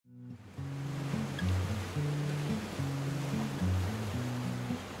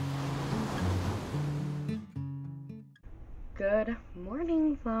Good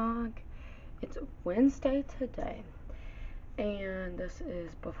morning, vlog. It's Wednesday today, and this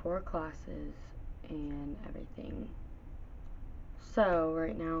is before classes and everything. So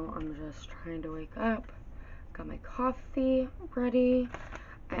right now I'm just trying to wake up, got my coffee ready.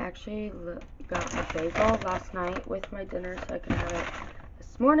 I actually got a bagel last night with my dinner so I can have it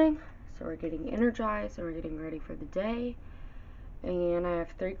this morning. So we're getting energized and we're getting ready for the day. And I have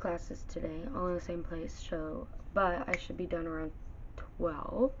 3 classes today, all in the same place, but I should be done around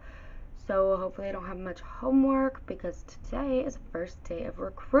 12. So hopefully I don't have much homework because today is the first day of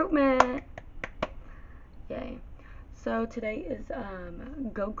recruitment. Yay. So today is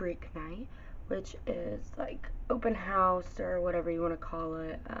Go Greek night, which is like open house or whatever you want to call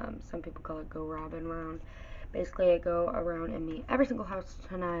it. Some people call it Go Robin Round. Basically I go around and meet every single house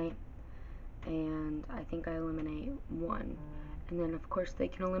tonight, and I think I eliminate one. And then of course they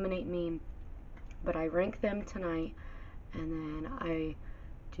can eliminate me, but I rank them tonight, and then I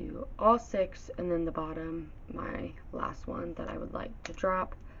do all 6, and then the bottom, my last one that I would like to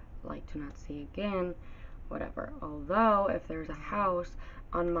drop, like to not see again, whatever. Although if there's a house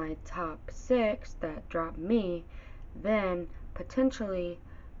on my top 6 that drop me, then potentially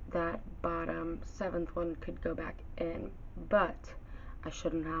that bottom 7th one could go back in, but I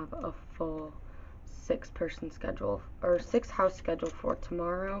shouldn't have a full 6-person schedule or 6-house schedule for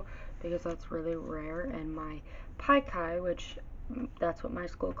tomorrow, because that's really rare. And my pai kai, which that's what my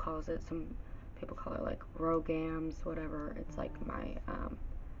school calls it, some people call it like rogams, whatever. It's like my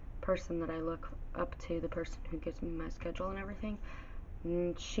person that I look up to, the person who gives me my schedule and everything.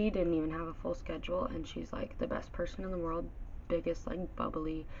 And she didn't even have a full schedule, and she's like the best person in the world, biggest like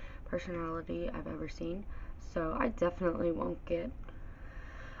bubbly personality I've ever seen. So I definitely won't get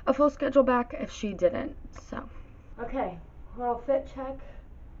a full schedule back if she didn't. So okay, little fit check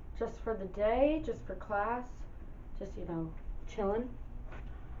just for the day, just for class, just, you know, chilling.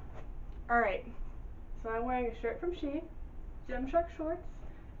 Alright, so I'm wearing a shirt from She, Gymshark shorts,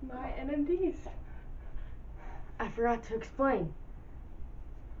 my NMDs. I forgot to explain.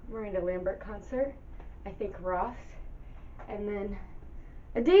 We're in a Lambert concert, I think Ross, and then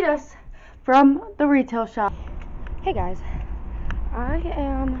Adidas from the retail shop. Hey guys, I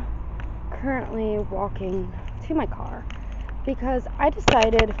am currently walking to my car because I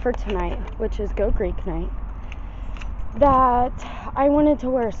decided for tonight, which is Go Greek night, that I wanted to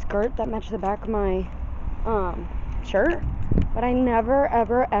wear a skirt that matched the back of my shirt, but I never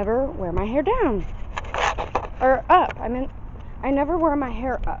ever wear my hair down or up. I never wear my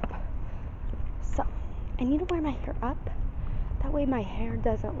hair up, so I need to wear my hair up. That way my hair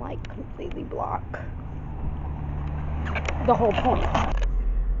doesn't like completely block the whole point.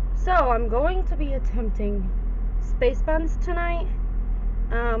 So I'm going to be attempting space buns tonight.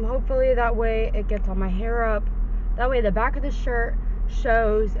 Hopefully that way it gets all my hair up. That way the back of the shirt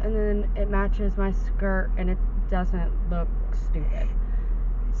shows, and then it matches my skirt and it doesn't look stupid.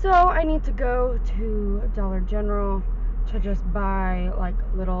 So I need to go to Dollar General to just buy like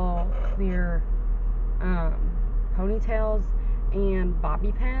little clear ponytails and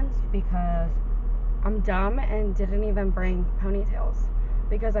bobby pins, because I'm dumb and didn't even bring ponytails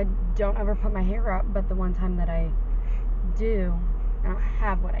because I don't ever put my hair up, but the one time that I do, I don't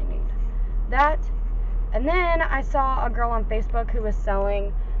have what I need. That, and then I saw a girl on Facebook who was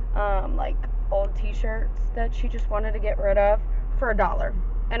selling like old t-shirts that she just wanted to get rid of for $1,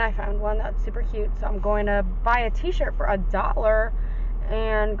 and I found one that's super cute, so I'm going to buy a t-shirt for $1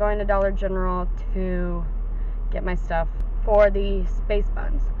 and going to Dollar General to get my stuff for the space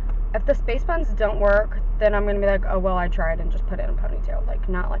buns. If the space buns don't work, then I'm going to be like, oh well, I tried, and just put it in a ponytail. Like,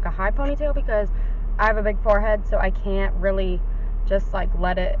 not like a high ponytail, because I have a big forehead, so I can't really just like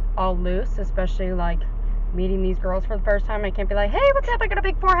let it all loose, especially like meeting these girls for the first time. I can't be like, hey, what's up, I got a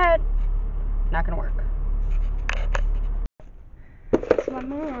big forehead. Not gonna work. So my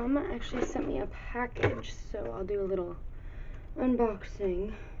mom actually sent me a package, so I'll do a little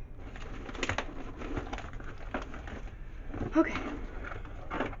unboxing. Okay.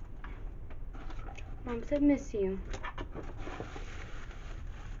 Mom said miss you.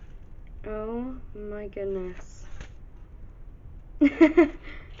 Oh my goodness.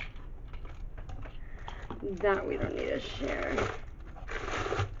 That we don't need to share.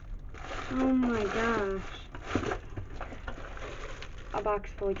 Oh my gosh. A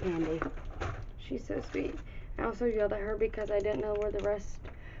box full of candy. She's so sweet. I also yelled at her because I didn't know where the rest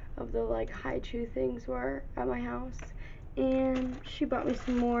of the like high chew things were at my house, and she bought me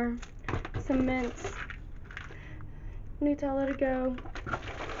some more, some mints, Nutella to go,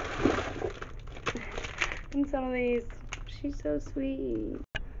 and some of these. She's so sweet.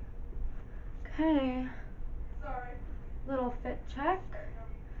 Okay. Sorry. little fit check.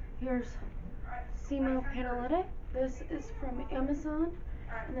 Here's Simo Panalytic. This is from Amazon.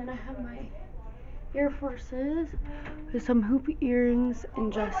 And then I have my Air Forces with some hoop earrings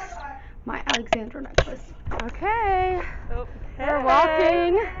and just my Alexandra necklace. Okay. Oh, We're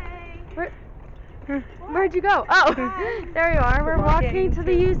walking. Where'd you go? Oh, there you are. We're walking to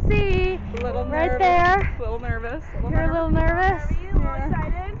the UC. Right there. A little nervous. You're a little nervous? Are you a little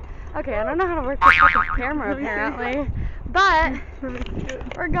excited? Okay, I don't know how to work this fucking camera apparently. But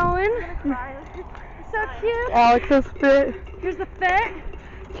we're going. So cute. Alex's fit. Here's the fit.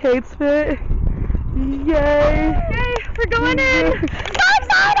 Kate's fit. Yay! Yay, we're going in. So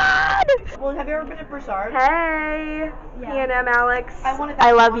excited! Well, have you ever been to Broussard? Hey, P&M Alex.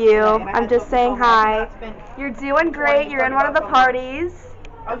 I love you. I'm just saying hi. You're doing great. You're in one of the parties.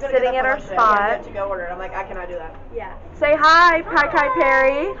 I'm sitting at our spot. To go order. I'm like, I cannot do that. Yeah. Say hi, Pai Kai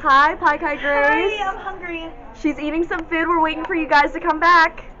Perry. Hi, Pai Kai Grace. Hi, I'm hungry. She's eating some food. We're waiting for you guys to come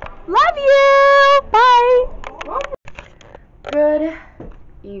back. Love you. Bye. Good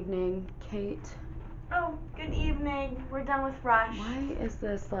evening, Kate. Oh, good evening. We're done with Rush. Why is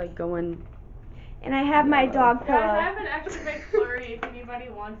this like going? And I have my dog pillow. Guys, I have an extra McFlurry if anybody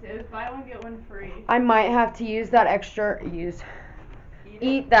wants it. It's buy one, get one free. I might have to use that extra,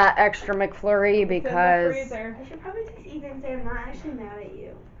 eat that extra McFlurry because I should probably text Ethan and say I'm not actually mad at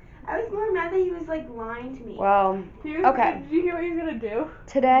you. I was more mad that he was like lying to me. well, okay. Did you hear what he's gonna do?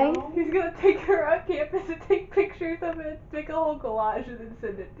 Today, He's gonna take her on campus and take pictures of it, make a whole collage, and then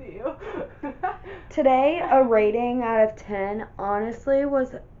send it to you. today a rating out of 10 honestly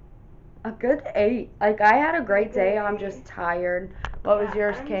was a good 8. Like I had a great day. I'm just tired. What was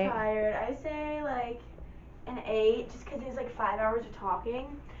yours, Kate? I'm tired. I say like an 8 just because it was like 5 hours of talking.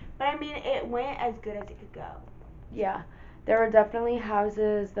 But I mean, it went as good as it could go. Yeah. There were definitely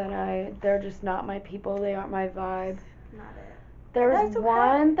houses that they're just not my people. They aren't my vibe. Not it. There was That's okay.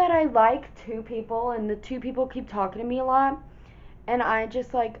 one that I like 2 people, and the 2 people keep talking to me a lot. And I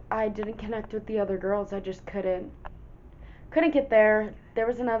just I didn't connect with the other girls. I just couldn't get there. There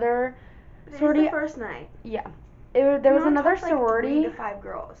was another But it sorority. was the first night. Yeah. There was another sorority. 3 to 5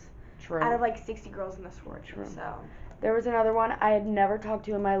 girls. True. Out of like 60 girls in the sorority. True. So. There was another one I had never talked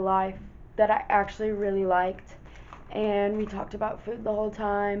to in my life that I actually really liked. And we talked about food the whole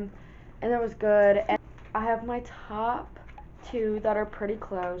time. And it was good. And I have my top 2 that are pretty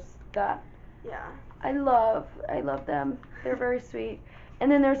close that Yeah. I love them. They're very sweet. And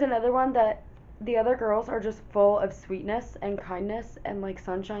then there's another one that the other girls are just full of sweetness and kindness and like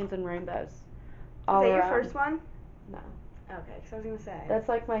sunshines and rainbows. All Is that your around. first one? No. Okay, because I was going to say. That's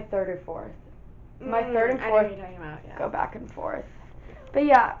like my 3rd or 4th. My 3rd and I know what 4th you're talking about, yeah. go back and forth. But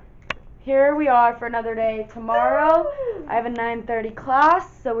yeah, here we are for another day. Tomorrow I have a 9:30 class,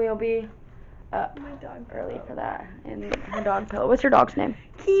 so we'll be up My dog early pillow. for that. And her dog pillow. What's your dog's name?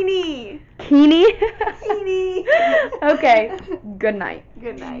 Keenie. Keenie? Keenie. Okay. Good night.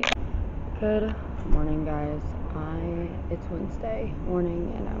 Good night. Good morning, guys. It's Wednesday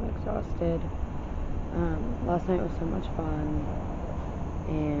morning and I'm exhausted. Last night was so much fun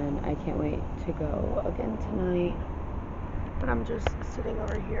and I can't wait to go again tonight. But I'm just sitting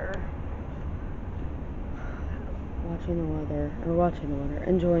over here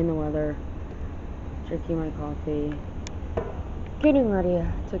enjoying the weather, drinking my coffee, getting ready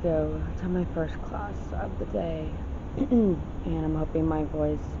to go to my first class of the day. And I'm hoping my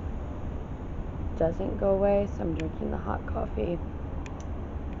voice doesn't go away, so I'm drinking the hot coffee.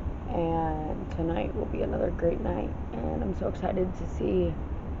 And tonight will be another great night, and I'm so excited to see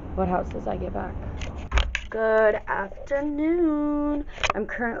what houses I get back. Good afternoon. I'm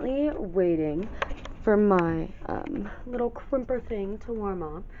currently waiting for my little crimper thing to warm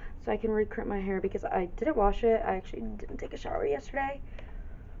up so I can recrimp my hair because I didn't wash it. I actually didn't take a shower yesterday.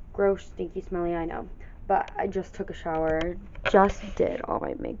 Gross, stinky, smelly, I know. But I just took a shower, just did all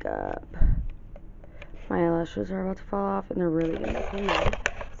my makeup. My eyelashes are about to fall off and they're really gonna make me mad.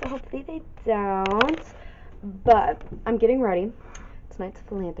 So hopefully they don't. But I'm getting ready. Tonight's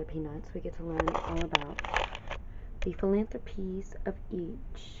philanthropy night, so we get to learn all about the philanthropies of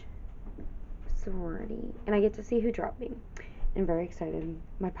each sorority. And I get to see who dropped me. I'm very excited.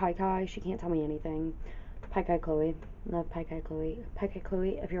 My Pai Kai, she can't tell me anything. Pai Kai Chloe. Love Pai Kai Chloe. Pai Kai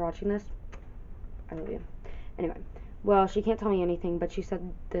Chloe, if you're watching this, I love you. Anyway, well, she can't tell me anything, but she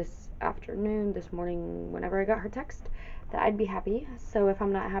said this morning, whenever I got her text, that I'd be happy. So if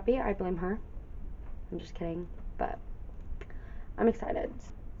I'm not happy, I blame her. I'm just kidding, but I'm excited.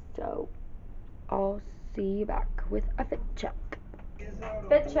 So I'll see you back with a fit check.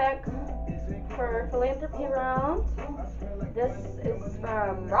 Fit check for philanthropy round. This is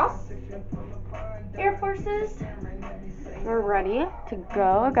from Ross Air Forces. we're ready to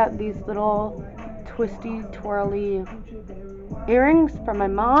go. I got these little twisty, twirly earrings from my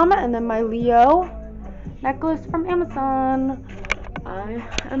mom, and then my Leo necklace from Amazon. I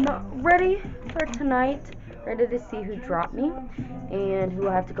am ready for tonight, ready to see who dropped me and who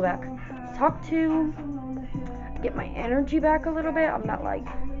I have to go back to talk to, get my energy back a little bit. I'm not like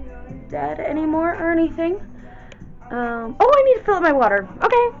dead anymore or anything. Oh, I need to fill up my water.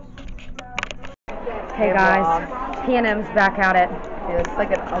 Okay. Hey guys, P&M's back at it. Yeah, it's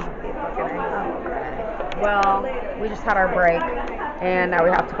like an ugly fucking angle. Well, we just had our break, and now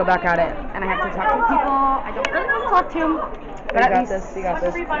we have to go back at it. And I have to talk to people I don't really want to talk to. But at least You got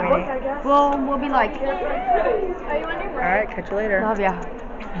this. Queenie. we'll be like, Alright, catch you later. love ya.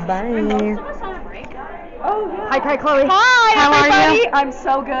 Bye. Hi, Chloe. Hi, How everybody. are you? I'm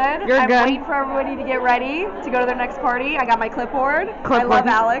so good. You're I'm good. waiting for everybody to get ready to go to their next party. I got my clipboard. I Clipboard. love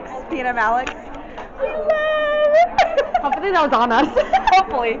Alex, P&M Alex. Hopefully that was on us.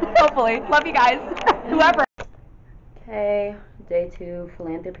 Hopefully. Love you guys. Whoever. Okay, day 2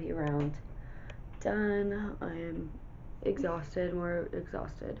 philanthropy round done. I am exhausted, more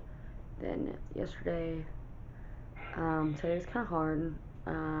exhausted than yesterday. Today was kind of hard.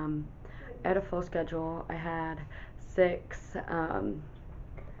 I had a full schedule. I had six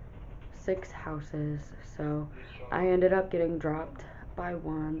houses, so I ended up getting dropped by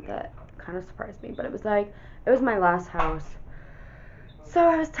one that kind of surprised me, but it was my last house, so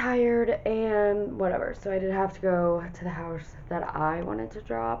I was tired and whatever, so I did have to go to the house that I wanted to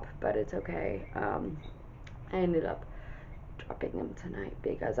drop, but it's okay. I ended up dropping them tonight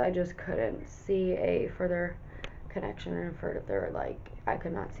because I just couldn't see a further connection and further, I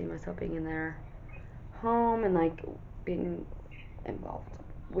could not see myself being in their home and being involved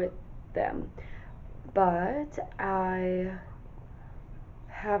with them. But I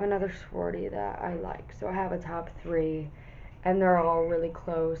have another sorority that I like, so I have a top 3 and they're all really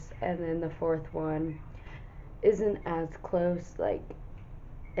close, and then the 4th one isn't as close.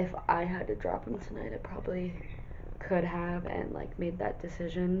 If I had to drop them tonight, I probably could have and made that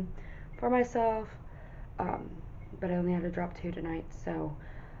decision for myself, but I only had to drop 2 tonight, so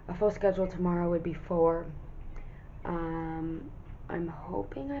a full schedule tomorrow would be 4. I'm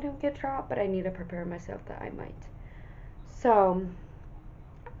hoping I don't get dropped, but I need to prepare myself that I might. So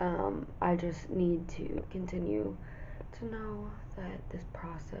I just need to continue to know that this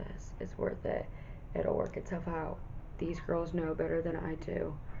process is worth it. It'll work itself out. These girls know better than I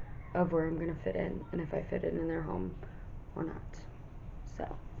do of where I'm gonna fit in and if I fit in their home or not.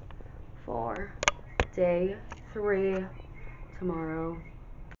 So for day 3 tomorrow.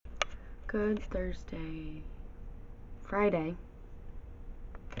 Good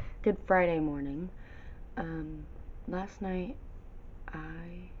Friday morning. Last night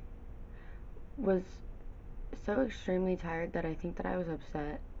I was so extremely tired that I think that I was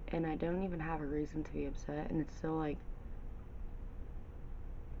upset, and I don't even have a reason to be upset, and it's still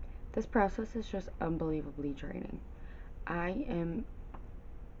this process is just unbelievably draining. I am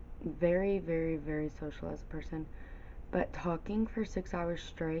very, very, very social as a person, but talking for 6 hours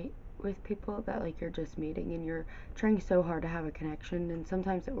straight with people that you're just meeting and you're trying so hard to have a connection, and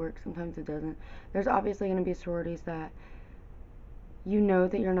sometimes it works, sometimes it doesn't. There's obviously going to be sororities that you know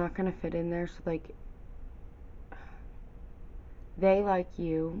that you're not going to fit in there, so they like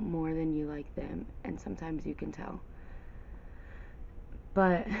you more than you like them, and sometimes you can tell.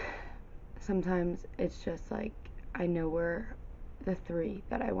 But sometimes it's just I know where the 3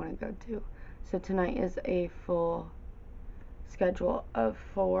 that I want to go to. So tonight is a full schedule of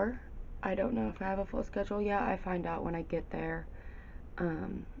 4. I don't know if I have a full schedule yet. I find out when I get there.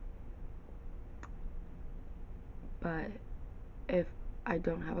 But if I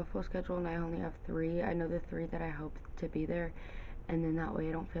don't have a full schedule and I only have 3, I know the 3 that I hope to be there, and then that way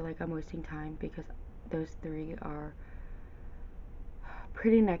I don't feel like I'm wasting time, because those 3 are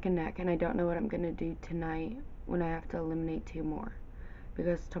pretty neck and neck, and I don't know what I'm gonna do tonight when I have to eliminate 2 more,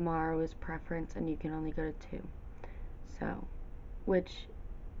 because tomorrow is preference and you can only go to 2. So, which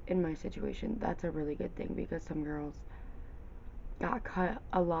in my situation, that's a really good thing, because some girls got cut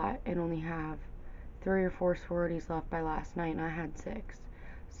a lot and only have 3 or 4 sororities left by last night, and I had 6.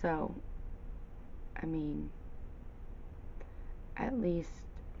 So, I mean, at least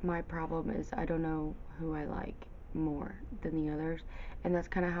my problem is I don't know who I like more than the others, and that's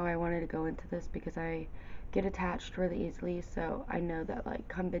kind of how I wanted to go into this, because I get attached really easily. So I know that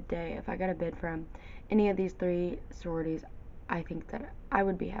come bid day, if I got a bid from any of these 3 sororities, I think that I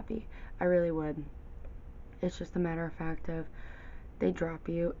would be happy. I really would. It's just a matter of fact of they drop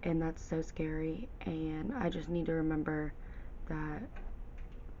you, and that's so scary, and I just need to remember that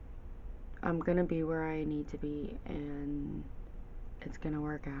I'm gonna be where I need to be, and it's gonna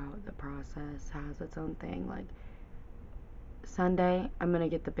work out. The process has its own thing. Like, Sunday, I'm gonna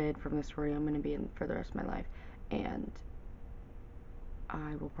get the bid from the sorority I'm gonna be in for the rest of my life, and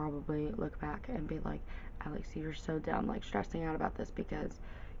I will probably look back and be like, Alex, you're so dumb, like, stressing out about this because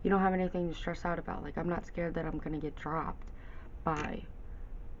you don't have anything to stress out about. Like, I'm not scared that I'm gonna get dropped by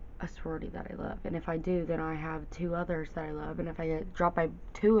a sorority that I love, and if I do, then I have 2 others that I love, and if I get dropped by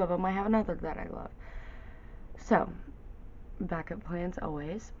 2 of them, I have another that I love. So, backup plans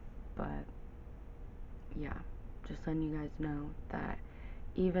always, but yeah, just letting you guys know that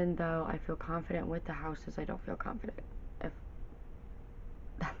even though I feel confident with the houses, I don't feel confident, if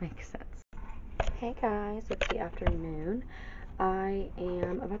that makes sense. Hey guys, it's the afternoon. I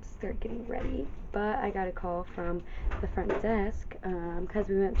am about to start getting ready, but I got a call from the front desk because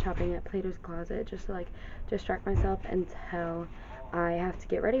we went shopping at Plato's Closet just to like distract myself until I have to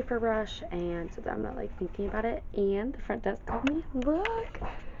get ready for rush, and so that I'm not like thinking about it. And the front desk called me. Look,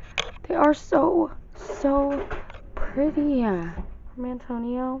 they are so pretty. From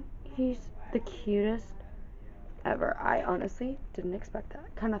Antonio, he's the cutest ever. I honestly didn't expect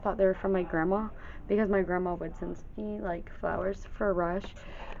that. Kind of thought they were from my grandma because my grandma would send me like flowers for rush,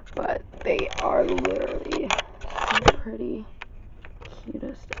 but they are literally so pretty,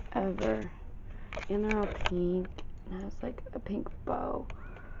 cutest ever, and they're all pink. It has like a pink bow.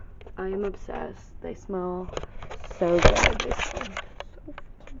 I am obsessed. They smell so good. They smell so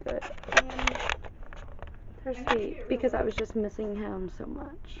good, and they're sweet because I was just missing him so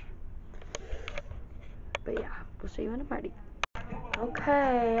much. But yeah, we'll show you when I'm ready.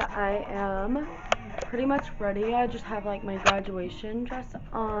 Okay, I am pretty much ready. I just have like my graduation dress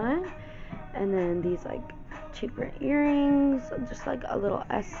on, and then these like cheaper earrings, just like a little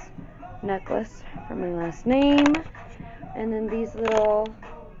S necklace for my last name, and then these little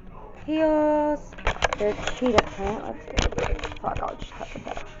heels. They're cheetah print. Let's see. Fuck, I'll just cut this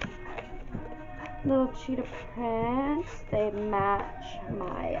out. Little cheetah prints. They match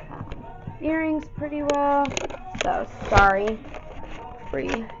my earrings pretty well. So sorry,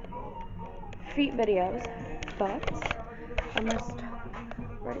 free feet videos, but I'm just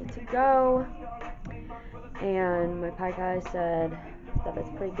ready to go. And my pie guy said that it's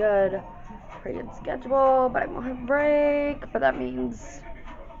pretty good schedule, but I won't have a break. But that means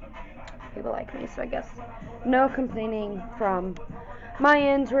people like me, so I guess no complaining from my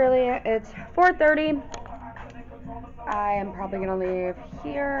end. Really, it's 4:30. I am probably gonna leave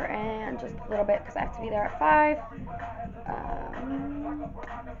here in just a little bit because I have to be there at 5.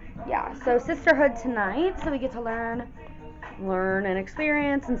 Yeah, so sisterhood tonight, so we get to learn and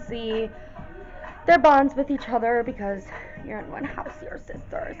experience and see their bonds with each other because you're in one house, you're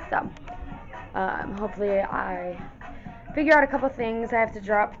sisters. So hopefully I figure out a couple things. I have to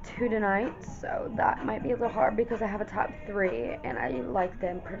drop 2 tonight, so that might be a little hard because I have a top 3 and I like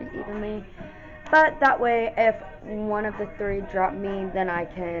them pretty evenly. But that way, if one of the 3 drop me, then I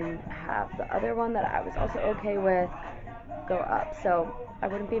can have the other one that I was also okay with go up. So I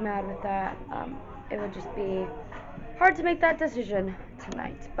wouldn't be mad with that. It would just be hard to make that decision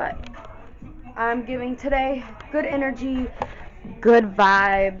tonight. But I'm giving today good energy, good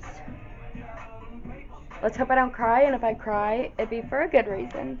vibes. Let's hope I don't cry, and if I cry, it'd be for a good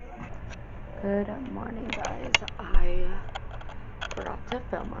reason. Good morning, guys. I forgot to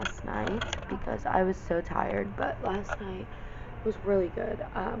film last night because I was so tired, but last night was really good.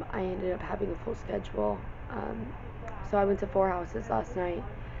 I ended up having a full schedule. So I went to 4 houses last night,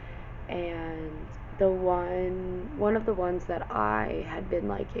 and the one of the ones that I had been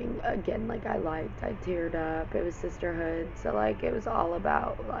liking, again, like I teared up. It was sisterhood, so like it was all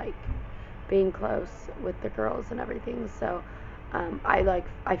about like being close with the girls and everything. So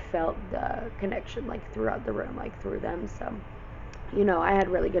I felt the connection like throughout the room, like through them. So I had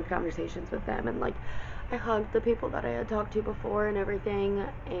really good conversations with them, and like I hugged the people that I had talked to before and everything.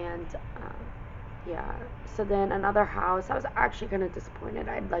 And yeah, so then another house, I was actually kind of disappointed.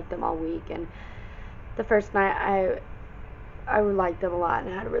 I'd liked them all week, and the first night I liked them a lot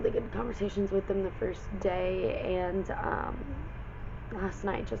and had really good conversations with them the first day. And last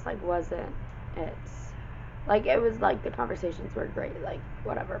night just like wasn't it. Like it was like the conversations were great, like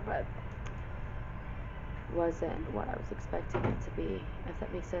whatever, but wasn't what I was expecting it to be, if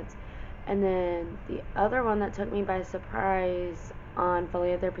that makes sense. And then the other one that took me by surprise on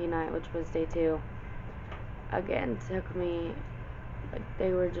Philanthropy night, which was day 2, again took me, like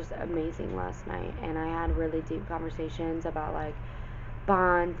they were just amazing last night, and I had really deep conversations about like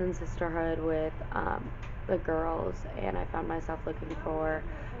bonds and sisterhood with the girls, and I found myself looking for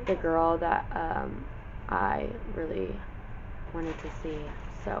the girl that I really wanted to see.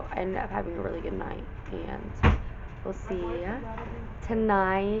 So I ended up having a really good night, and we'll see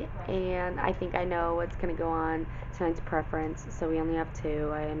tonight. And I think I know what's gonna go on tonight's preference. So we only have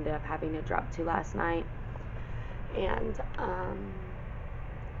 2. I ended up having to drop 2 last night, and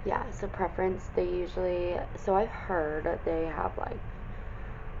yeah. So preference, they usually. So I've heard they have like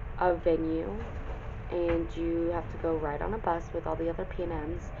a venue, and you have to go ride on a bus with all the other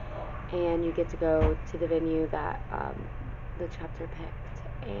P&Ms, and you get to go to the venue that the chapter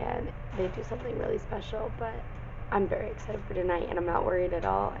picked, and they do something really special. But I'm very excited for tonight, and I'm not worried at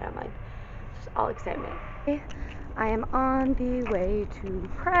all, and I'm like just all excitement. I am on the way to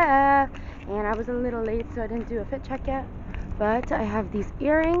prep, and I was a little late, so I didn't do a fit check yet, but I have these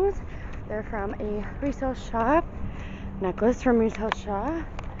earrings. They're from a resale shop, necklace from resale shop.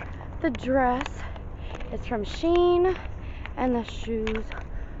 The dress is from Shein, and the shoes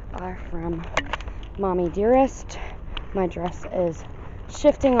are from Mommy Dearest. My dress is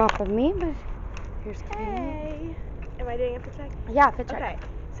shifting off of me, but here's Kate. Hey. Am I doing a fit check? Yeah, fit check. Okay.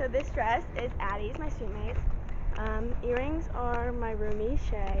 So this dress is Addie's, my suitmate. Earrings are my roomie,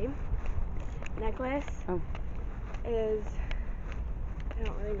 Shay. Necklace is, I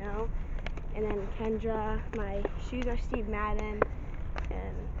don't really know. And then Kendra. My shoes are Steve Madden.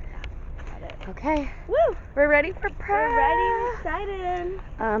 And that's it. Okay. Woo! We're ready for prep. We're ready and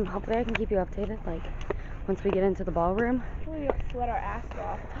excited. Hopefully I can keep you updated, like, once we get into the ballroom. Hopefully we don't sweat our ass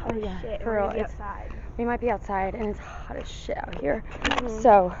off. Oh yeah, shit, for we're real. gonna be It's outside. We might be outside, and it's hot as shit out here.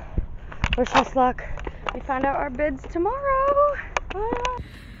 So, wish us luck. We find out our bids tomorrow.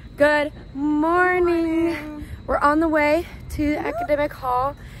 Good morning. We're on the way to the academic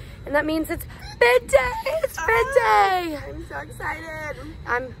hall, and that means it's bid day. It's bid day. I'm so excited.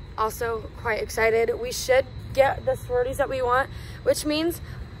 I'm also quite excited. We should get the sororities that we want, which means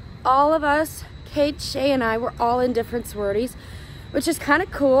all of us, Kate, Shay, and I, were all in different sororities, which is kind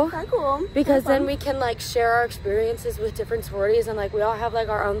of cool. Kind of cool. Because then we can like share our experiences with different sororities, and like we all have like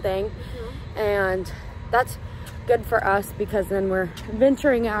our own thing, and that's good for us because then we're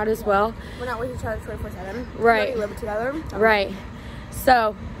venturing out as well. We're not with each other 24/7. Right. We live together. Right.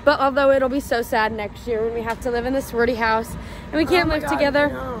 So, but although it'll be so sad next year when we have to live in the sorority house and we can't live together,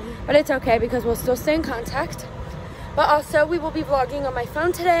 but it's okay because we'll still stay in contact. But also we will be vlogging on my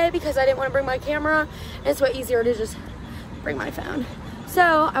phone today because I didn't want to bring my camera, and it's way easier to just bring my phone.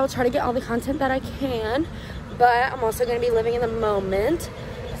 So I will try to get all the content that I can, but I'm also going to be living in the moment.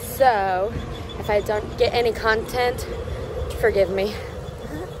 So if I don't get any content, forgive me.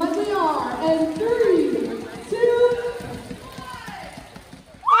 We are in 3, 2,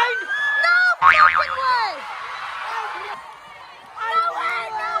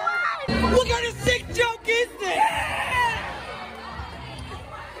 What kind of sick joke is this?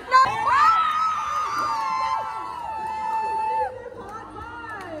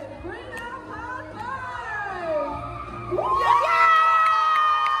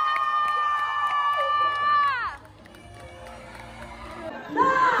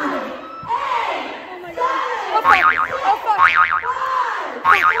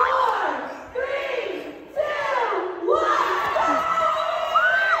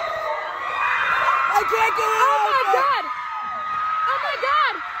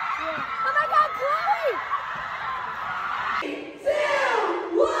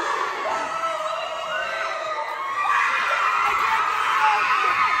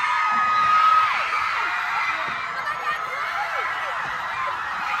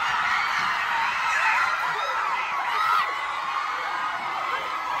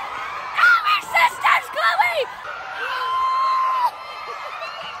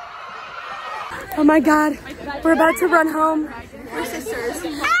 Oh my God, we're about to run home. We're sisters. I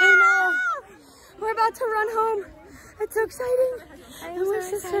know. We're about to run home. It's so exciting. We're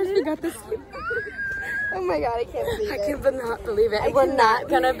sisters. We got this. Oh my God, I can't believe it. I cannot believe it. We're not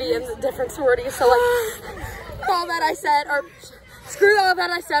gonna be in the different sororities. So like, all that I said, or screw all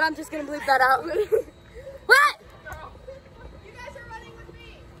that I said. I'm just gonna bleep that out. What? You guys are running with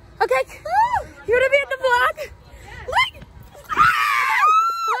me. Okay. You wanna be in the vlog? What?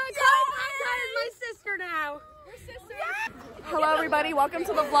 My sister now. We're sisters. Hello everybody, welcome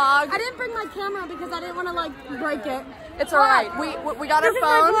to the vlog. I didn't bring my camera because I didn't want to like break it. It's alright, we got our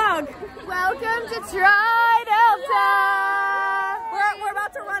phone. Welcome to Tri Delta. We're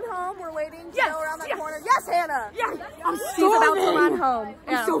about to run home, we're waiting to go around that corner. Yes, Hannah. Yeah, She's about to run home.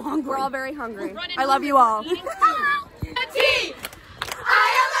 I'm so hungry. We're all very hungry. I love you all.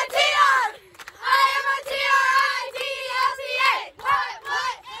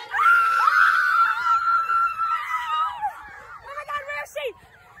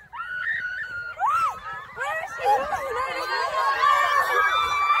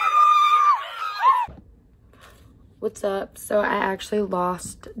 What's up? So I actually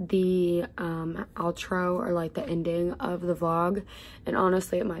lost the outro, or like the ending of the vlog, and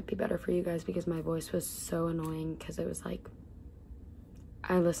honestly it might be better for you guys because my voice was so annoying, because it was like,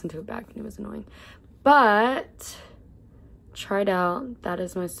 I listened to it back and it was annoying. But try it out. That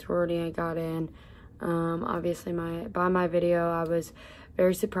is my sorority I got in. Obviously by my video I was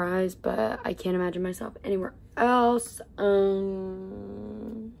very surprised, but I can't imagine myself anywhere else.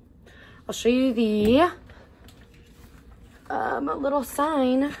 I'll show you the a little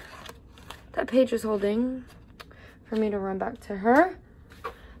sign that Paige is holding for me to run back to her.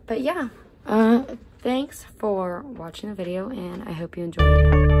 But yeah, thanks for watching the video, and I hope you enjoyed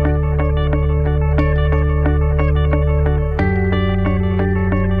it.